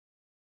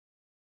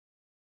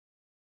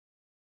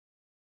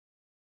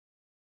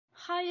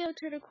Hiyo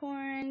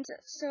Turtlecorns.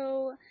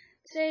 So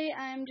today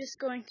I'm just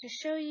going to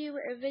show you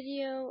a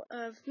video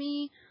of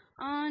me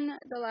on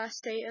the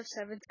last day of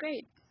 7th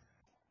grade.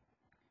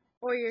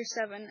 Or year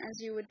 7 as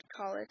you would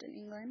call it in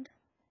England.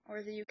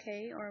 Or the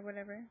UK or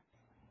whatever.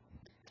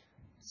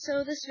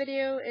 So this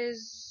video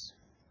is,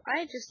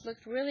 I just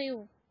looked really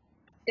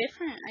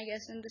different I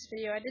guess in this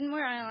video. I didn't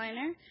wear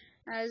eyeliner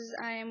as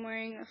I am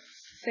wearing a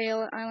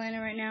fail eyeliner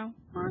right now.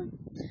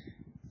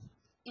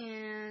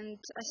 And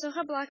I still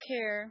have black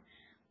hair.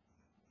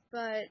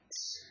 But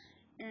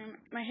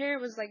my hair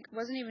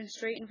wasn't even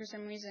straightened for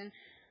some reason.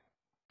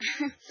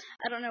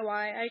 I don't know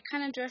why. I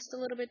kind of dressed a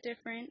little bit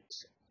different.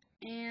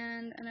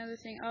 And another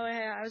thing,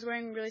 I was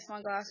wearing really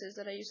small glasses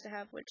that I used to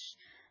have, which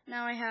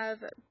now I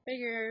have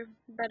bigger,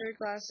 better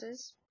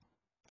glasses.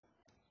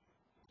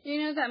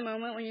 You know that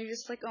moment when you're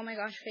just like, oh my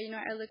gosh, okay, you know,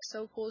 I look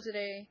so cool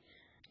today.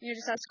 You're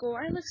just at school,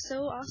 I look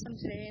so awesome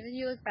today. And then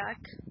you look back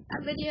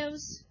at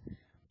videos.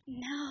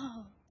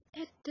 No,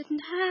 it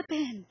didn't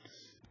happen.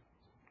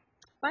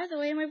 By the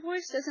way, my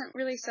voice doesn't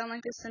really sound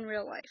like this in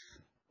real life.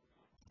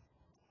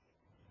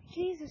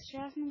 Jesus,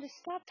 Jasmine, just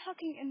stop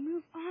talking and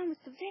move on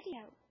with the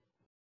video.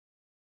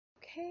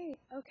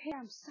 Okay,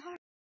 I'm sorry.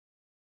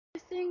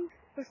 Everything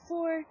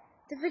before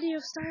the video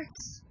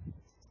starts.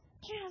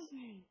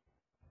 Jasmine.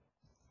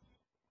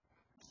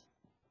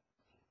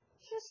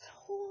 Just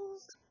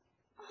hold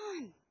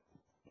on.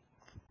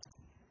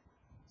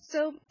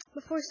 So,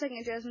 before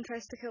second Jasmine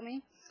tries to kill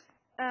me,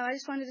 I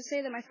just wanted to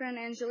say that my friend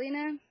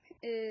Angelina,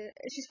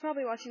 she's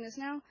probably watching this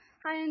now.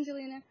 Hi,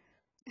 Angelina.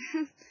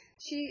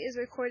 She is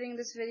recording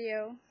this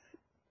video.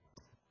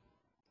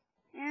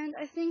 And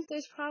I think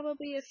there's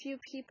probably a few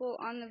people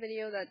on the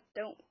video that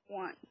don't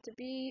want to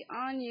be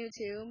on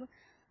YouTube.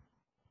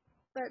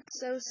 But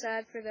so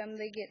sad for them,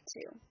 they get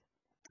to.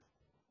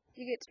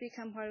 You get to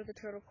become part of the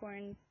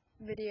Turtlecorn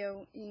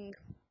video-ing.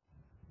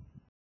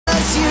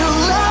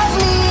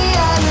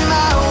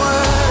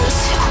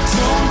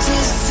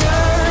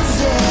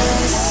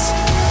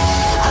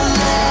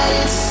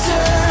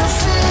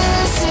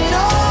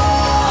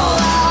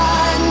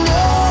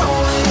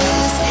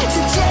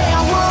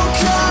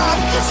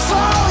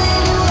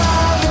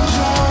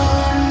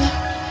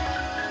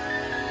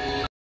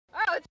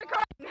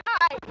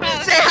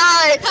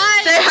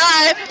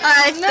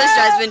 Hi, no. This is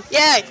Jasmine.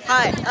 Yay!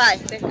 Hi.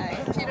 Say hi.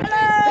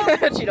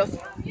 Hello. Cheetos.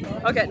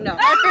 Okay, no.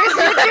 Our first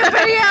YouTube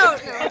video. No,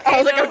 okay, I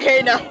was like,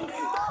 okay, no.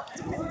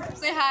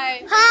 Say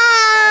hi.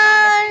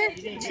 Hi.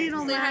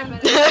 Cheetos. Say hi,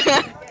 buddy.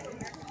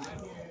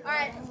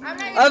 Alright, I'm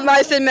not Of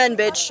mice and men,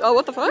 bitch. Oh,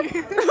 what the fuck?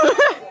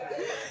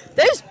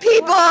 There's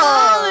people.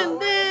 All in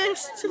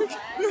this.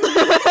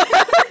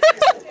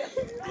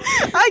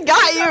 I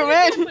got you,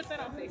 man.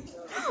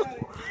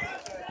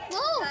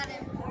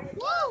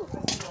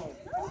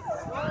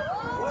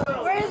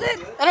 Where is it?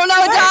 I don't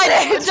know,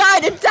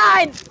 it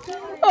died!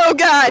 Oh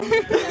god!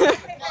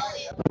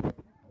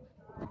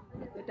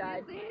 It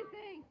died.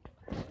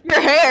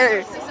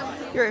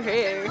 Your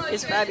hair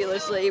is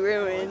fabulously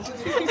ruined. Oh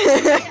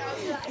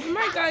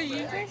my god,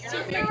 you guys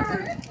took like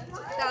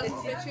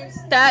 1,000 pictures?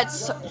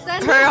 That's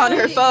her on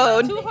her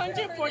phone.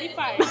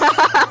 245.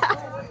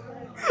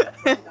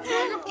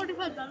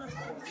 $245.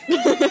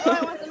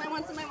 I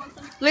want some.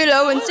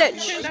 Lilo and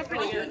Stitch.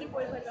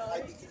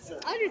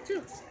 I do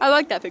too. I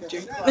like that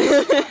picture.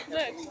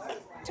 Look.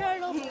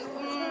 Turtle.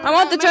 I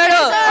want the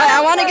turtle.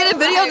 I want to get a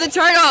video of the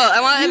turtle. I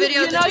want a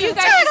video of the turtle.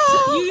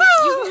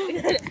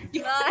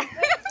 You guys,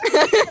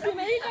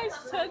 you guys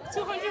took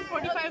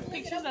 245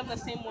 pictures of the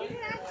same one.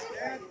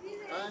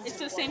 It's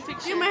the same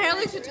picture. Dude, my hair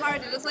looks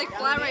retarded. It's like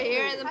flat right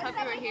here and then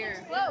puffy right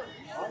here.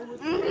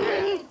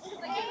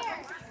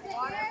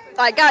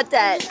 I got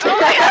that.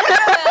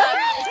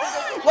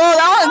 Whoa,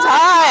 that one's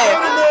high.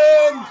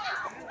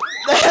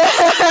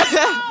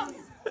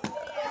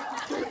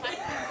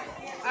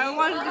 I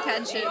wanted to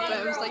catch it, but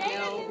I was like,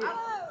 no.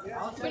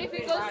 But if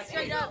it goes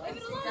straight up,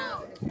 it's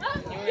down.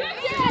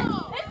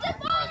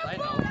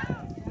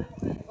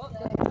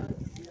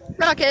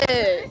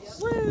 Rockets!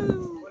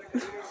 Woo!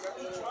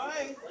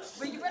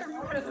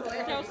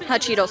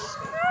 Hot Cheetos.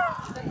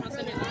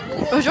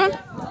 Which one?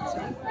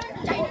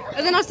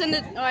 And then I'll send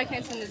it. Oh, I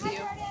can't send it to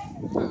you.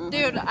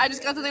 Dude, I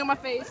just got something on my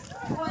face.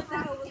 What the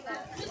hell was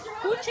that?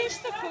 Who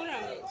changed the code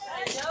on it?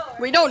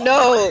 We don't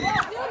know.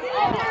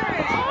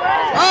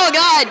 Oh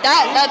god,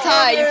 that's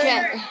high. You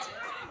can't.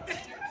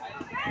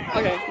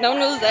 Okay, no one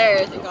was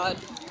there. Thank God.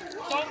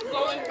 Don't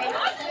go in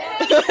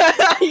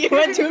front. You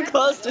went too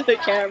close to the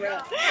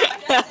camera.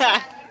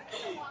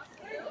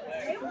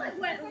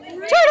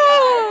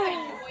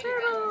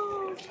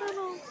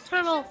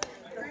 Turtle!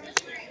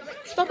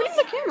 Stop hitting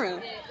the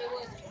camera.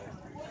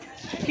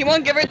 He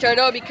won't give her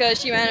Turtle because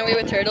she ran away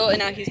with Turtle and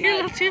now he's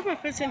mad. Let's see if my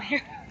foot's in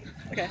here.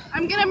 Okay.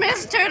 I'm gonna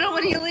miss Turtle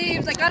when he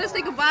leaves. I gotta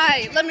say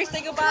goodbye. Let me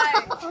say goodbye.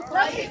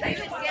 Let me say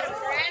goodbye.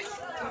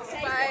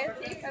 Bye.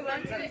 I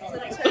love you,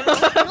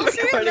 Turtle. We'll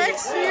see you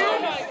next year.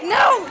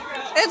 No!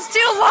 It's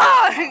too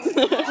long!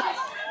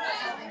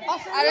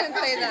 I didn't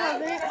say that.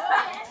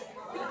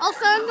 I'll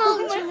send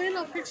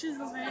Angelina pictures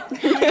of it.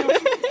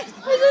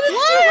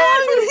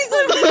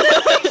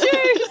 What?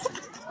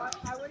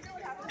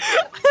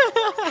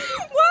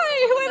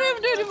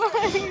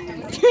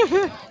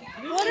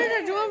 What did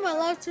I do in my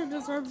life to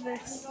deserve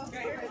this?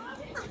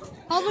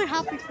 Probably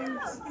happy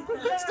things.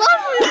 Stop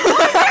me!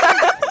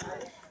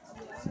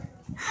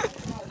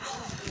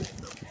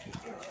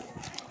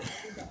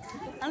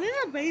 I need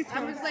a bathe.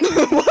 I was like,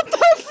 What the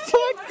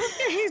fuck?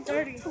 he's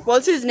dirty.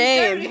 What's his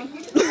name?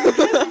 His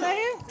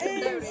name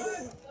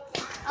is...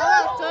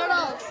 I like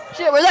turtles.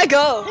 Shit, where'd that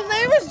go? His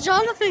name is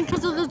Jonathan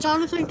because of the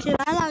Jonathan kid.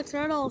 I like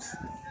turtles.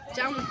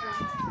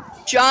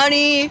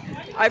 Johnny.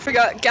 I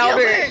forgot.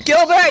 Gilbert.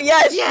 Gilbert.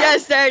 Yes,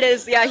 yes, there it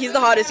is. Yeah, he's the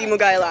hottest emo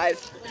guy alive.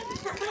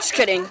 Just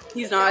kidding.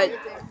 He's not.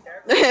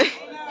 It's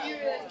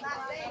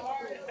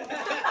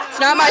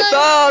not my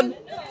phone.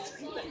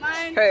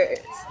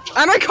 Hurts.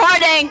 I'm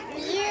recording.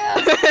 Yeah.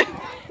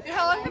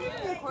 How long have you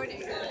been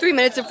recording? 3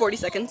 minutes and 40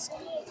 seconds.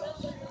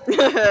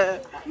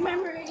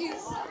 Memories.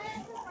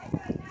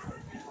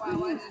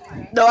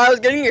 No, I was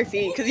getting your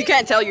feet because you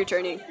can't tell you're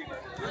turning.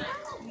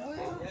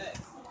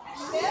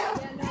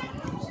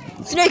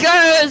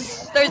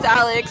 Snickers! There's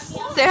Alex.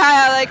 Say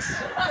hi, Alex.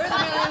 For the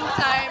millionth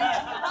time.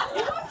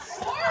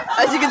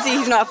 As you can see,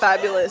 he's not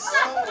fabulous.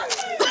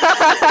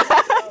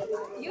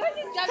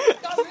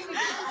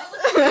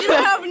 You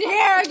don't have any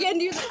hair again,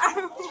 do you?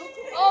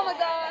 Oh my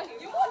god.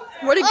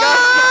 Where'd it go?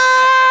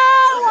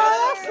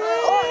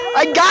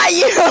 I got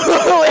you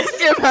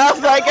with your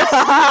mouth like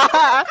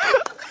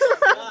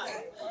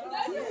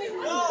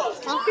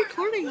Stop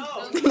recording.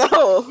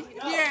 No.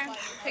 Here,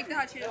 take the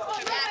hot Cheetos.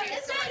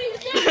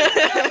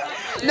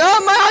 No,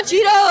 my hot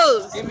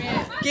Cheetos.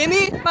 Give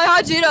me my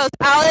hot Cheetos.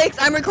 Alex,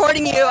 I'm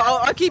recording you.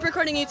 I'll keep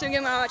recording you till you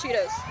get my hot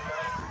Cheetos.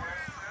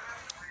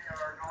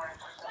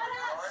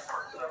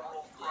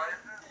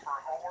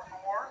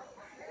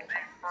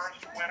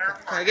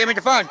 Okay, give me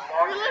the phone.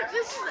 Look,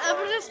 this is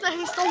evidence that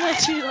he stole my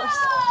Cheetos.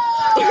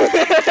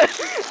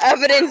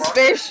 Evidence,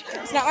 fish.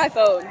 It's not my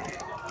phone.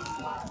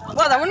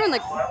 Wow, that one went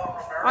like...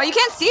 Oh, you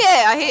can't see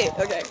it. I hate it.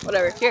 Okay,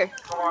 whatever. Here.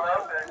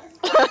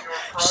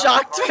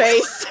 Shocked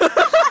face. I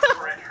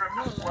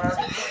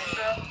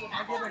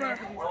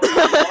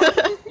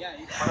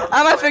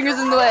have my fingers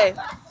in the way. I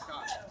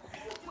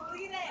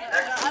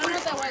don't know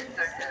what that was.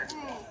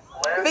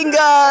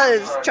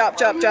 Fingers. Chop,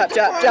 chop, chop,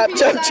 chop, chop,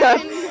 chop,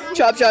 chop.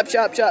 Chop, chop,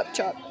 chop, chop,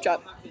 chop,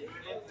 chop.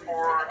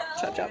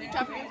 Chop, chop.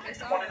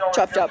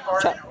 Chop, chop, chop,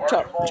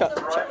 chop, chop, chop.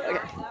 Okay.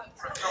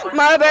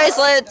 My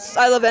bracelets.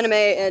 I love anime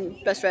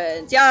and best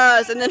friends.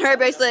 Yes, and then her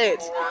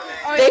bracelets.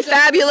 They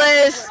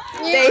fabulous.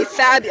 They're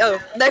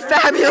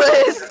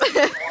fabulous.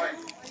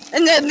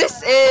 And then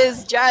this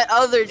is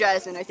other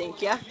Jasmine, I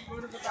think. Yeah.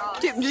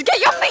 Dude, just get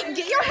your feet.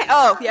 Get your hand.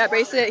 Oh, yeah,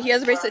 bracelet. He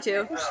has a bracelet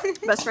too.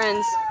 Best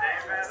friends.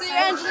 So you're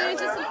Angelina,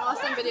 just an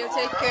awesome video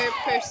taker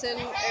person.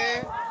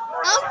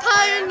 I'm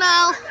tired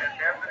now.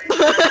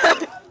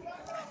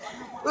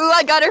 Ooh,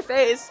 I got her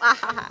face.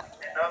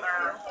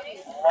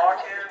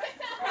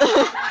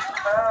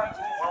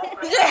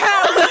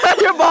 Yeah.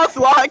 You're both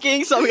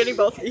walking, so I'm getting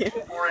both of you.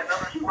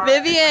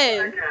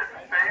 Vivian.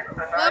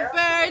 Love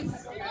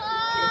birds.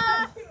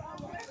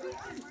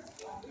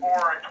 For a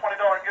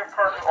 $20 gift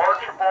card to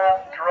Archibald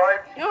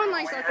Drive. No one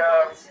likes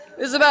Archibald.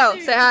 Isabel,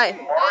 say hi.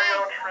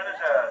 Mario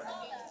Trinidad.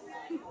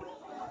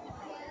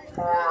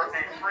 For a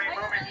free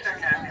movie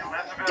ticket,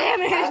 Elizabeth.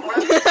 Damn it. And for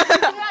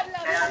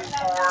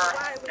a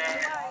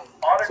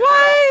autograph,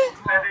 Why?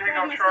 San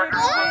Diego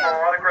Chargers football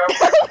autograph.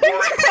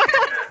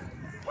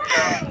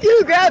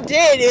 You grabbed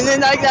it, and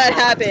then like that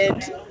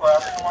happened.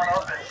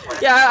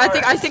 Yeah,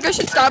 I think I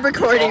should stop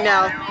recording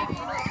now.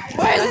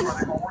 Where is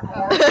this?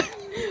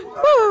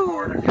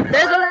 Woo.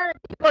 There's a lot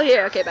of people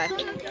here. Okay, bye. No!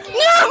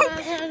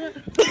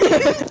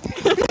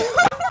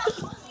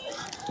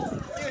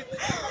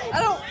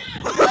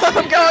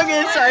 I'm going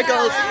in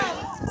circles.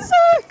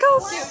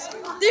 Circles.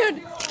 Dude,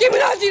 give me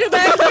that Cheeto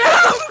back.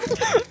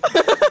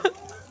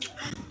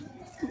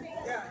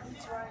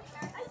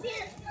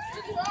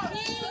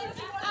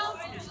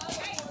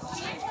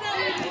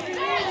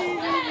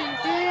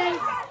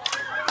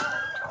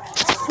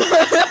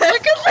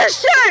 Look at this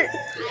shirt.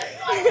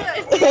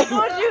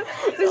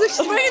 There's a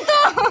straight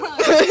dog.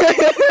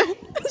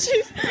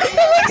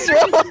 What's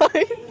wrong?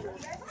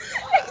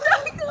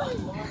 Exactly.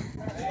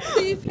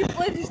 See,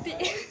 people just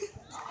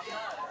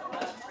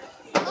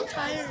I'm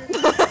tired.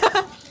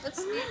 Let's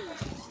sleep.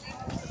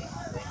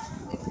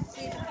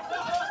 Sleep.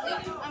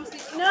 I'm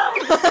sleeping. No.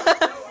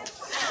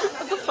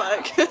 What the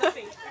fuck?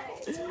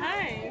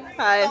 Hi.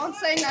 Hi. Don't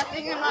say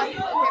nothing. I'm not.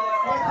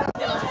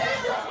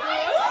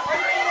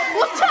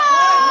 What's up?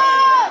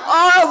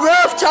 Oh,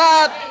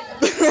 rooftop.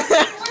 That's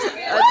it.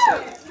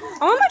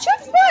 I want my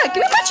chips back.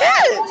 Give me my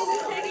chips.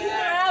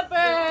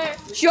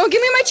 She won't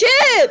give me my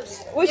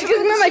chips. When she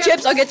gives me my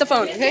chips, I'll get the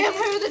phone. Okay? Give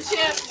her the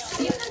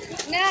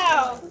chips.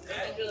 Now.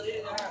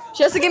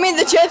 She has to give me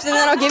the chips, and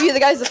then I'll give you the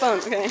guys the phone.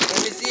 Okay. Let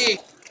me see.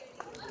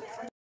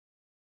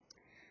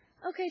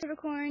 Okay,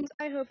 Unicorns,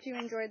 I hope you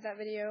enjoyed that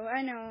video.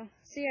 I know.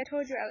 See, I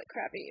told you I look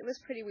crappy. It was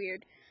pretty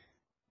weird.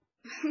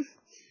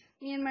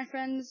 Me and my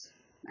friends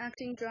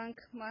acting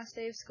drunk last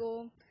day of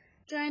school,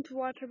 giant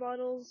water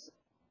bottles,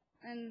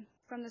 and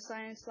from the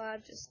science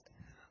lab just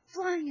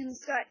flying in the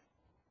sky.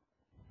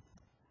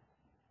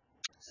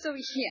 So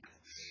yeah.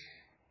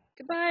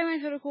 Goodbye, my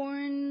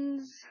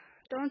Totocorns.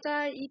 Don't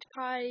die, eat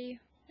pie.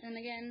 And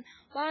again,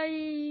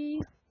 bye!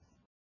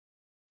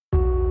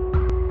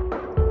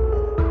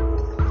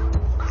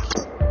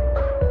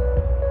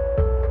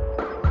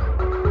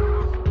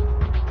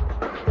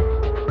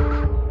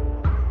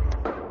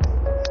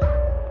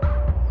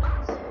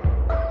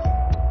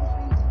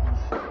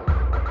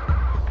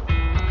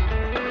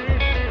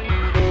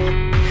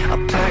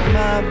 I'll pack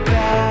my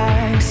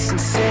bags and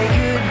say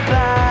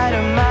goodbye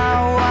to my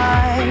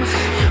wife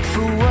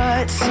for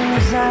what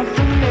seems like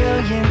the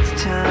millionth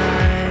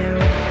time.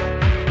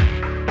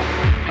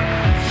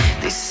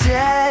 They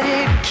said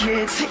it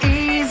gets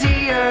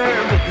easier,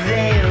 but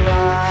they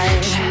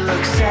lied. She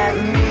looks at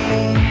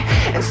me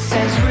and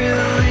says,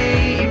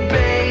 really,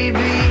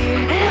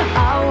 baby,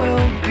 I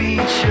will be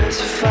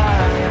just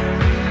fine.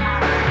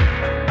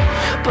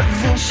 But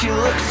then she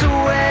looks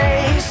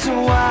away,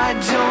 so I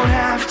don't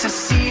have to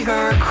see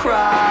her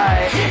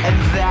cry. And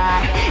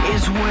that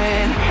is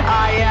when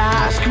I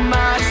ask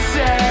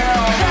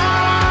myself,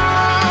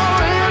 how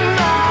am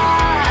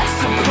I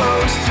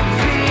supposed to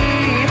be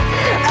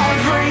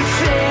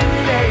everything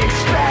they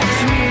expect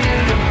me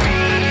to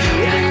be?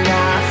 And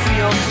I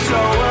feel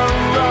so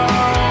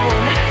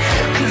alone,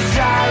 'cause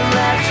I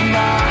left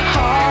my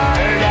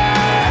heart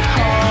at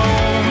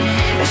home.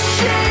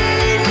 She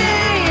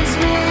needs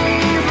me,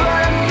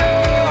 but I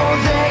know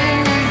they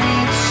need me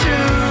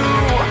too.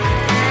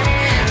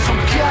 So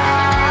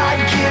God,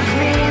 give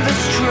me the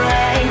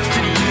strength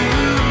to do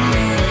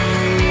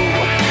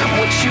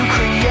what you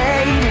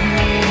created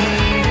me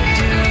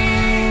to do.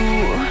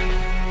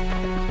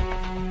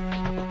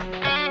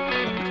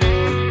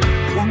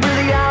 Well,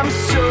 really, I'm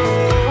so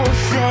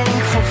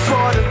thankful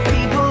for the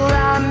people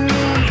I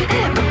meet,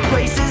 the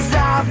places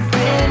I've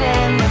been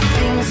and the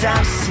things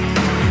I've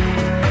seen.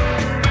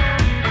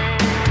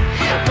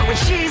 But when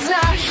she's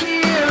not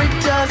here, it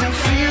doesn't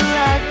feel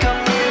like I'm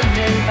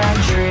living my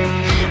dream.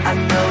 I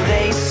know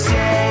they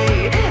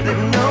say that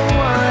no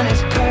one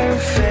is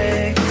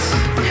perfect,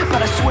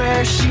 but I swear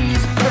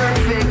she's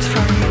perfect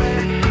for me.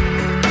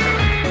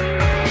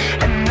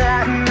 And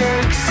that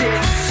makes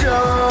it so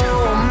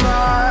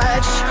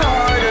much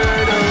harder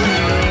to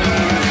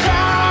leave.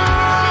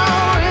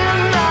 How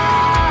am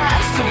I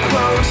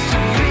supposed to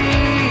be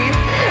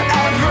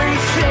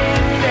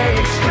everything they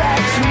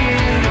expect me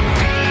to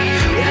be?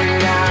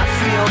 And I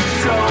feel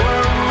so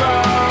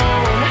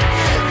alone,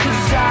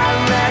 'cause I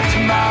left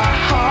my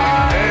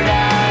heart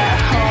at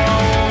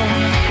home.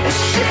 And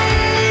she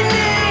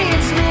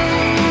needs me,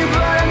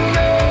 but I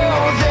know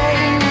they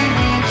need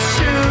me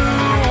too.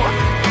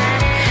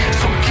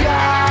 So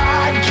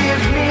God,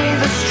 give me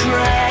the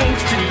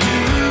strength to do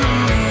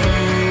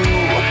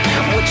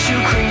what you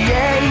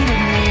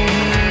created me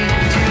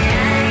to do.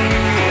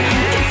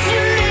 If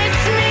you miss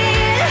me,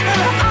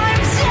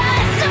 I'm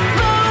just a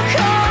phone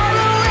call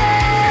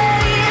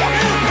away.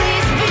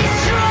 Please be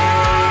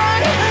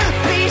strong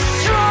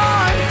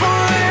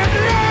for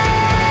me.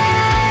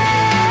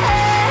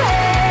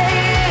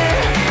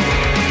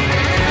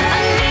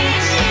 I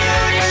need you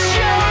to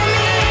show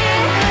me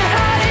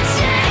how to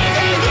take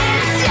it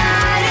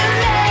inside of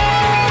me.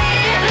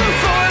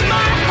 For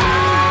my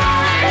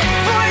heart,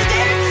 for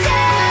their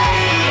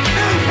sake,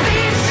 be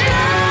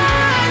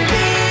strong for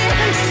me.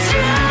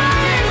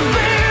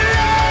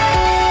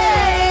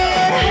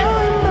 How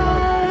am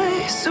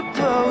I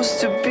supposed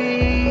to be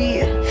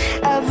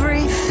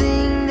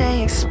everything they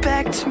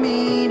expect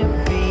me to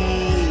be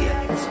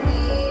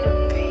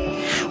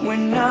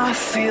when I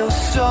feel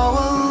so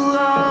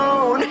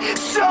alone,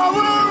 so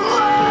alone?